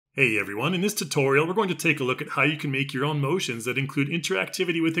Hey everyone, in this tutorial we're going to take a look at how you can make your own motions that include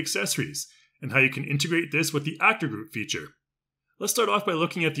interactivity with accessories, and how you can integrate this with the actor group feature. Let's start off by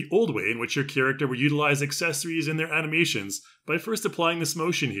looking at the old way in which your character will utilize accessories in their animations by first applying this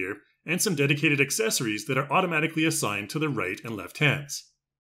motion here, and some dedicated accessories that are automatically assigned to the right and left hands.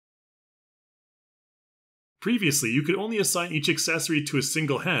 Previously, you could only assign each accessory to a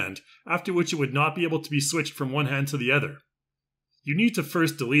single hand, after which it would not be able to be switched from one hand to the other. You need to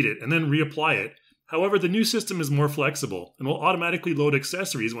first delete it and then reapply it. However, the new system is more flexible and will automatically load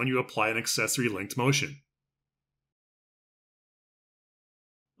accessories when you apply an accessory-linked motion.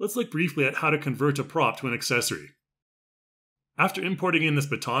 Let's look briefly at how to convert a prop to an accessory. After importing in this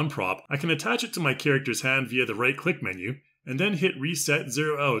baton prop, I can attach it to my character's hand via the right-click menu, and then hit Reset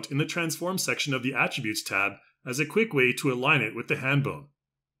Zero Out in the Transform section of the Attributes tab as a quick way to align it with the hand bone.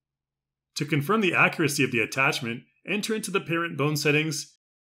 To confirm the accuracy of the attachment, enter into the parent bone settings,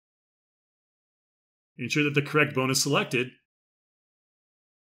 ensure that the correct bone is selected,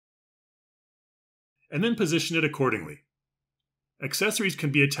 and then position it accordingly. Accessories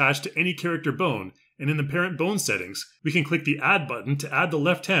can be attached to any character bone, and in the parent bone settings, we can click the Add button to add the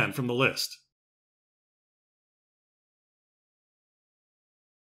left hand from the list.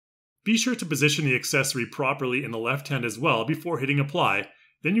 Be sure to position the accessory properly in the left hand as well before hitting Apply.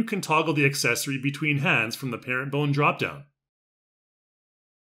 Then you can toggle the accessory between hands from the parent bone dropdown.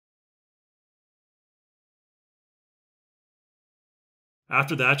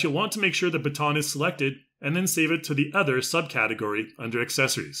 After that, you'll want to make sure the baton is selected and then save it to the Other subcategory under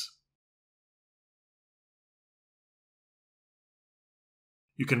Accessories.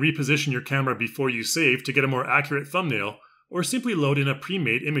 You can reposition your camera before you save to get a more accurate thumbnail, or simply load in a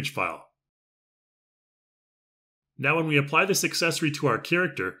pre-made image file. Now when we apply this accessory to our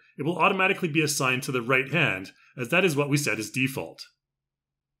character, it will automatically be assigned to the right hand, as that is what we set as default.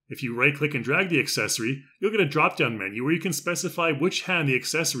 If you right-click and drag the accessory, you'll get a drop-down menu where you can specify which hand the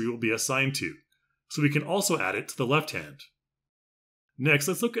accessory will be assigned to, so we can also add it to the left hand. Next,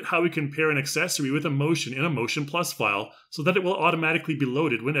 let's look at how we can pair an accessory with a motion in a Motion Plus file so that it will automatically be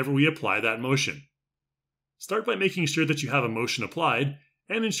loaded whenever we apply that motion. Start by making sure that you have a motion applied,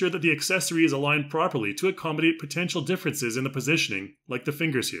 and ensure that the accessory is aligned properly to accommodate potential differences in the positioning, like the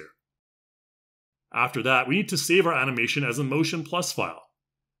fingers here. After that, we need to save our animation as a Motion Plus file.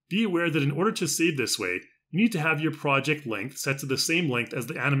 Be aware that in order to save this way, you need to have your project length set to the same length as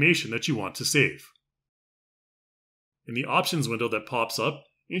the animation that you want to save. In the Options window that pops up,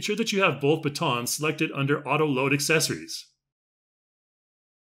 ensure that you have both batons selected under Auto Load Accessories.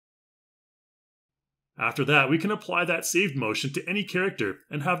 After that, we can apply that saved motion to any character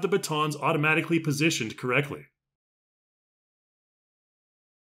and have the batons automatically positioned correctly.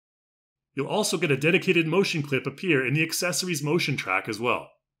 You'll also get a dedicated motion clip appear in the Accessories motion track as well.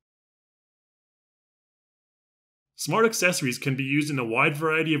 Smart accessories can be used in a wide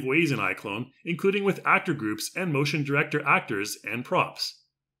variety of ways in iClone, including with actor groups and motion director actors and props.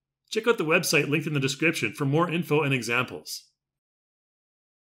 Check out the website linked in the description for more info and examples.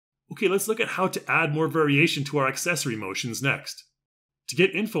 Okay, let's look at how to add more variation to our accessory motions next. To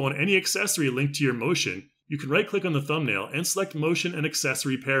get info on any accessory linked to your motion, you can right-click on the thumbnail and select Motion and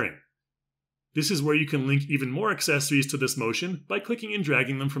Accessory Pairing. This is where you can link even more accessories to this motion by clicking and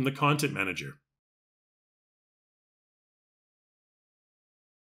dragging them from the Content Manager.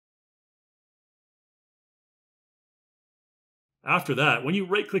 After that, when you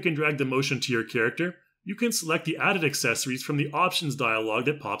right-click and drag the motion to your character, you can select the added accessories from the Options dialog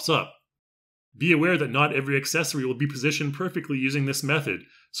that pops up. Be aware that not every accessory will be positioned perfectly using this method,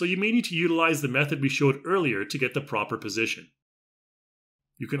 so you may need to utilize the method we showed earlier to get the proper position.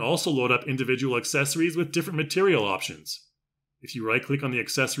 You can also load up individual accessories with different material options. If you right-click on the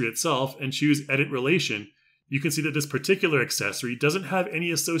accessory itself and choose Edit Relation, you can see that this particular accessory doesn't have any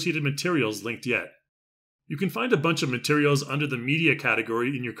associated materials linked yet. You can find a bunch of materials under the Media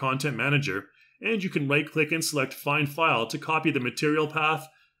category in your Content Manager, and you can right-click and select Find File to copy the material path.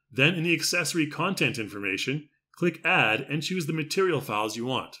 Then in the accessory content information, click Add and choose the material files you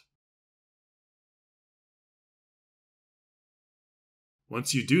want.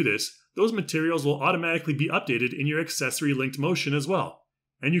 Once you do this, those materials will automatically be updated in your accessory-linked motion as well,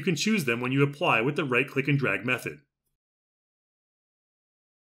 and you can choose them when you apply with the right-click and drag method.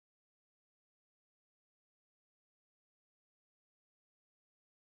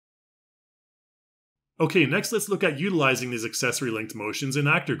 Okay, next let's look at utilizing these accessory-linked motions in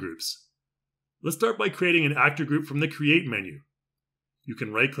actor groups. Let's start by creating an actor group from the Create menu. You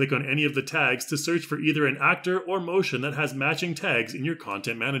can right-click on any of the tags to search for either an actor or motion that has matching tags in your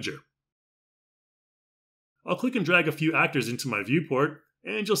Content Manager. I'll click and drag a few actors into my viewport,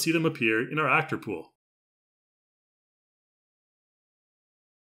 and you'll see them appear in our actor pool.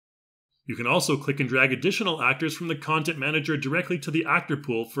 You can also click and drag additional actors from the Content Manager directly to the actor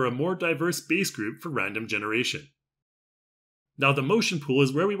pool for a more diverse base group for random generation. Now the motion pool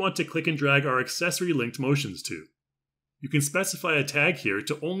is where we want to click and drag our accessory-linked motions to. You can specify a tag here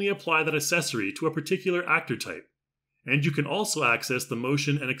to only apply that accessory to a particular actor type, and you can also access the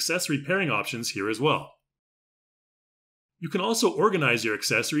motion and accessory pairing options here as well. You can also organize your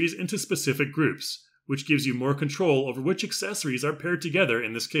accessories into specific groups, which gives you more control over which accessories are paired together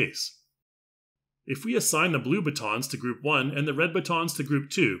in this case. If we assign the blue batons to group 1 and the red batons to group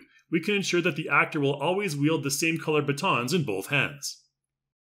 2, we can ensure that the actor will always wield the same colored batons in both hands.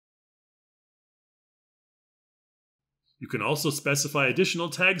 You can also specify additional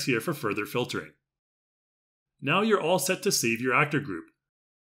tags here for further filtering. Now you're all set to save your actor group.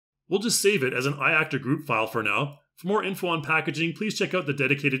 We'll just save it as an iActor group file for now. For more info on packaging, please check out the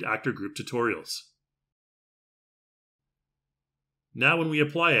dedicated actor group tutorials. Now when we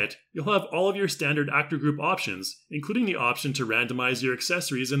apply it, you'll have all of your standard actor group options, including the option to randomize your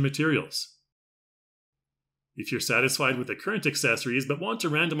accessories and materials. If you're satisfied with the current accessories but want to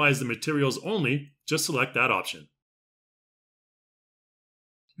randomize the materials only, just select that option.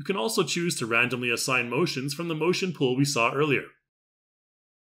 You can also choose to randomly assign motions from the motion pool we saw earlier.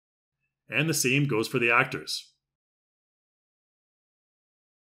 And the same goes for the actors.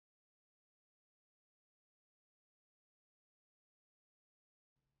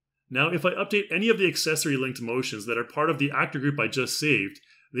 Now, if I update any of the accessory-linked motions that are part of the actor group I just saved,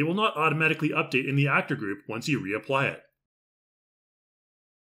 they will not automatically update in the actor group once you reapply it.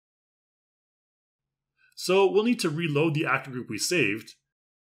 So we'll need to reload the actor group we saved,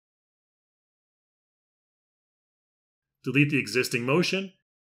 delete the existing motion,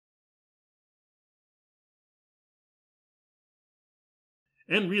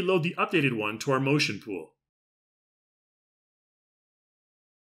 and reload the updated one to our motion pool.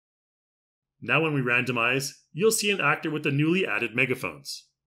 Now when we randomize, you'll see an actor with the newly added megaphones.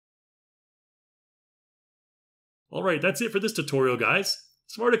 Alright, that's it for this tutorial, guys.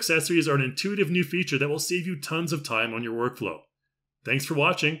 Smart accessories are an intuitive new feature that will save you tons of time on your workflow. Thanks for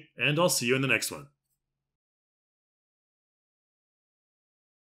watching, and I'll see you in the next one.